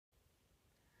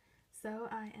so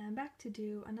I am back to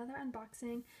do another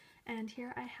unboxing, and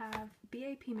here I have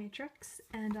B.A.P matrix,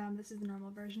 and this is the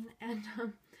normal version, and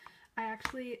I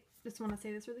actually just want to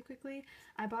say this really quickly.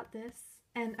 I bought this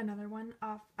and another one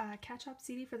off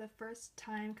CatchopCD for the first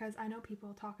time because I know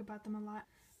people talk about them a lot,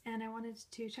 and I wanted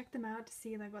to check them out to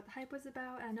see like what the hype was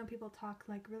about. I know people talk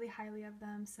like really highly of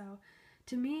them, so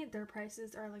to me their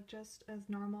prices are like just as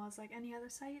normal as like any other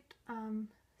site,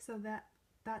 so that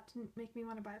didn't make me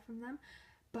want to buy it from them,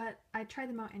 but I tried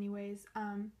them out anyways.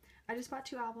 I just bought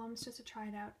 2 albums just to try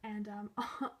it out, and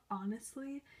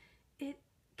honestly, it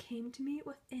came to me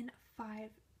within 5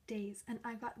 days, and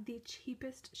I got the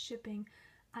cheapest shipping.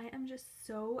 I am just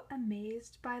so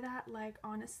amazed by that. Like,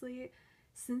 honestly,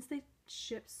 since they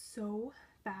ship so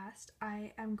fast,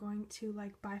 I am going to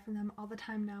like buy from them all the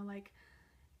time now. Like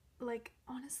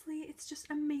honestly, it's just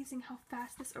amazing how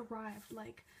fast this arrived.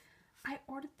 Like, I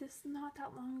ordered this not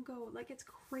that long ago. Like, it's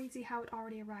crazy how it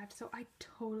already arrived. So I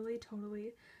totally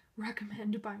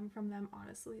recommend buying from them,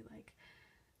 honestly. Like,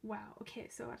 wow. Okay,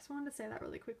 so I just wanted to say that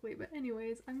really quickly. But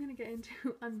anyways, I'm gonna get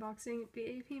into unboxing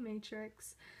B.A.P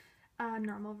matrix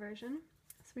normal version.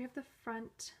 So we have the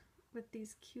front with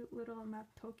these cute little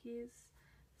maptokis.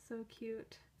 So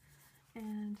cute.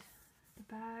 And the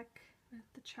back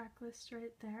with the track list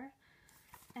right there.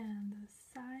 And the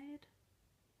side.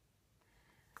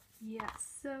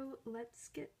 Yes, so let's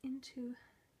get into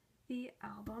the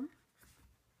album.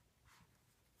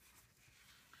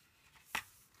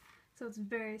 So it's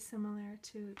very similar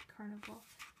to Carnival.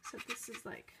 So this is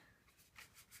like,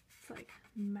 it's like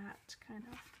matte kind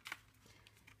of.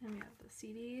 And we have the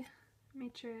CD,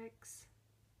 matrix,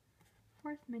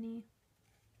 4th mini.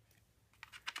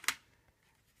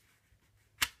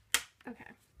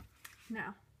 Okay,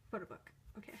 now, photo book.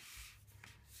 Okay.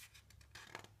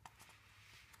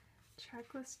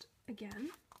 Tracklist again.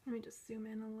 Let me just zoom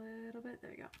in a little bit.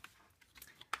 There you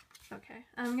go. Okay,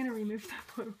 I'm gonna remove that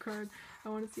photo card. I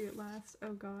want to see it last.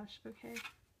 Oh gosh. Okay.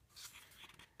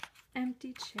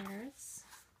 Empty chairs.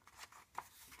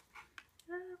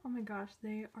 Oh my gosh,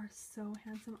 they are so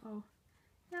handsome. Oh,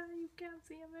 yeah, you can't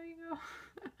see them. There you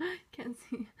go. Can't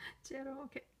see. Chero.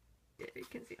 Okay, yeah, you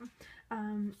can see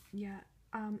them. Yeah.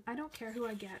 I don't care who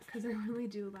I get because I really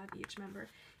do love each member.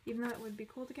 Even though it would be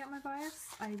cool to get my bias,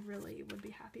 I really would be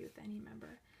happy with any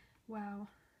member. Wow.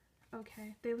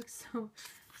 Okay, they look so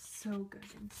good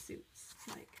in suits.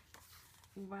 Like,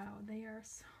 wow, they are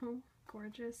so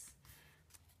gorgeous.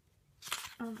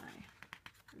 Oh my.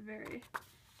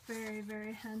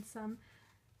 Very handsome.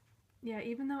 Yeah,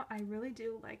 even though I really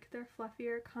do like their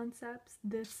fluffier concepts,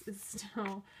 this is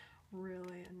still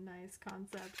really a nice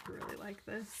concept. Really like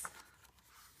this.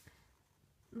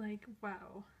 Like,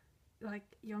 wow. Like,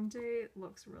 Youngjae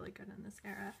looks really good in this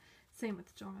era. Same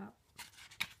with Jonghyuk.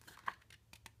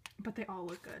 But they all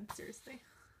look good, seriously.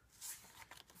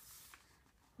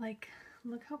 Like,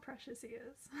 look how precious he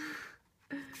is.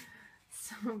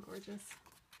 So gorgeous.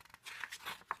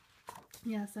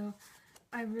 Yeah, so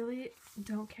I really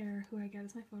don't care who I get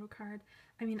as my photo card.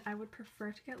 I mean, I would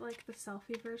prefer to get like the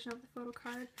selfie version of the photo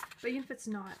card, but even if it's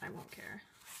not, I won't care.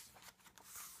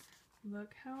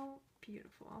 Look how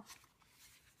beautiful.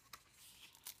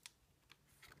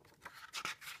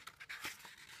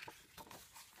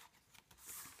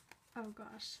 Oh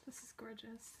gosh, this is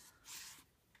gorgeous.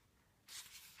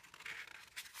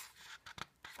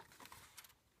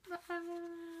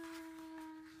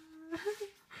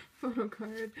 Photo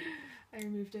card. I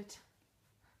removed it.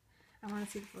 I want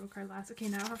to see the photo card last. Okay,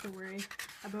 now I don't have to worry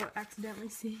about accidentally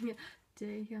seeing it.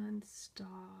 Daehyun,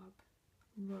 stop.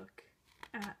 Look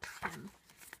at him.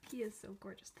 He is so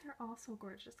gorgeous. They're all so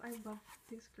gorgeous. I love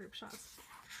these group shots.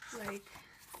 Like,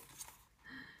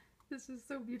 this is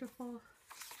so beautiful.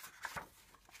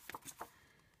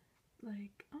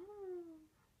 Like,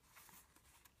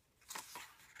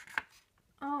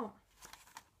 oh,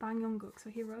 Bang Yongguk. So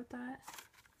he wrote that.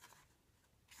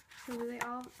 So they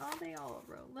all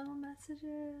wrote little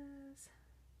messages.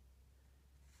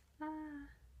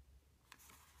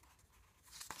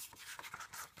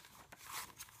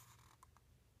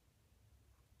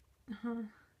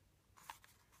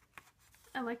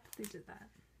 I like that they did that.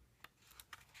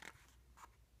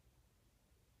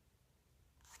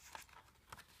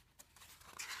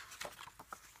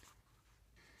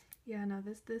 Yeah, no,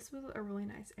 this was a really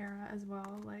nice era as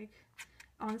well. Like,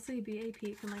 honestly,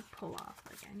 B.A.P can like pull off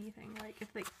like anything. Like,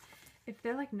 if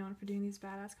they're like known for doing these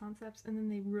badass concepts and then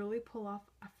they really pull off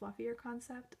a fluffier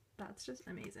concept, that's just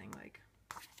amazing.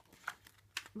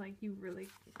 Like you really,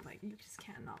 like, you just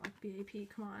can't not like B.A.P.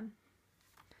 Come on.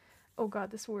 Oh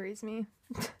god, this worries me.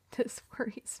 This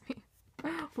worries me.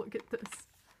 Look at this.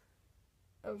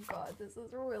 Oh god, this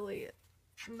is really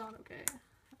not okay.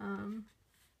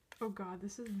 Oh god,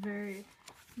 this is very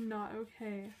not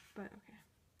okay, but okay.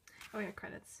 Oh yeah,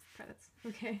 credits.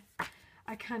 Okay.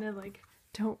 I kind of like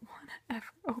don't want to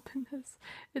ever open this.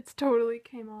 It's totally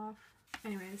came off.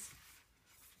 Anyways.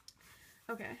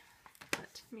 Okay.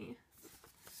 Let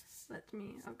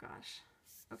me, oh gosh.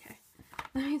 Okay.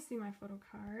 Let me see my photo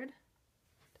card.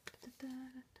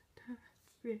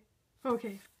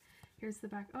 Okay. Here's the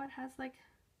back. Oh,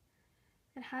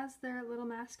 it has their little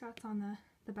mascots on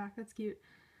the back. That's cute.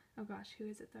 Oh gosh, who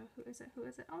is it though? Who is it?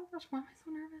 Oh gosh, why am I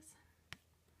so nervous?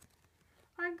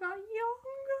 I got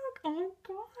Jungkook! Oh my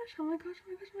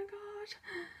gosh.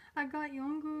 I got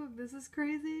Jungkook. This is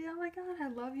crazy. Oh my god, I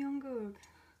love Jungkook.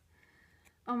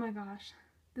 Oh my gosh,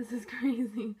 this is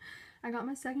crazy. I got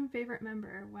my second favorite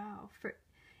member. Wow.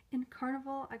 In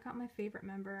Carnival, I got my favorite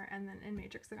member, and then in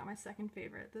Matrix, I got my second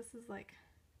favorite. This is like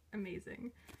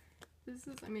amazing. This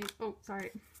is amazing. Oh,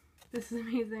 sorry. This is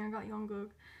amazing. I got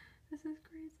Jungkook. This is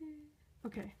crazy.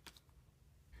 Okay.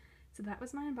 So that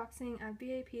was my unboxing of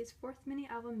B.A.P's 4th mini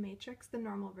album Matrix, the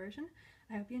normal version.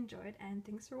 I hope you enjoyed, and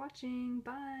thanks for watching.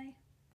 Bye!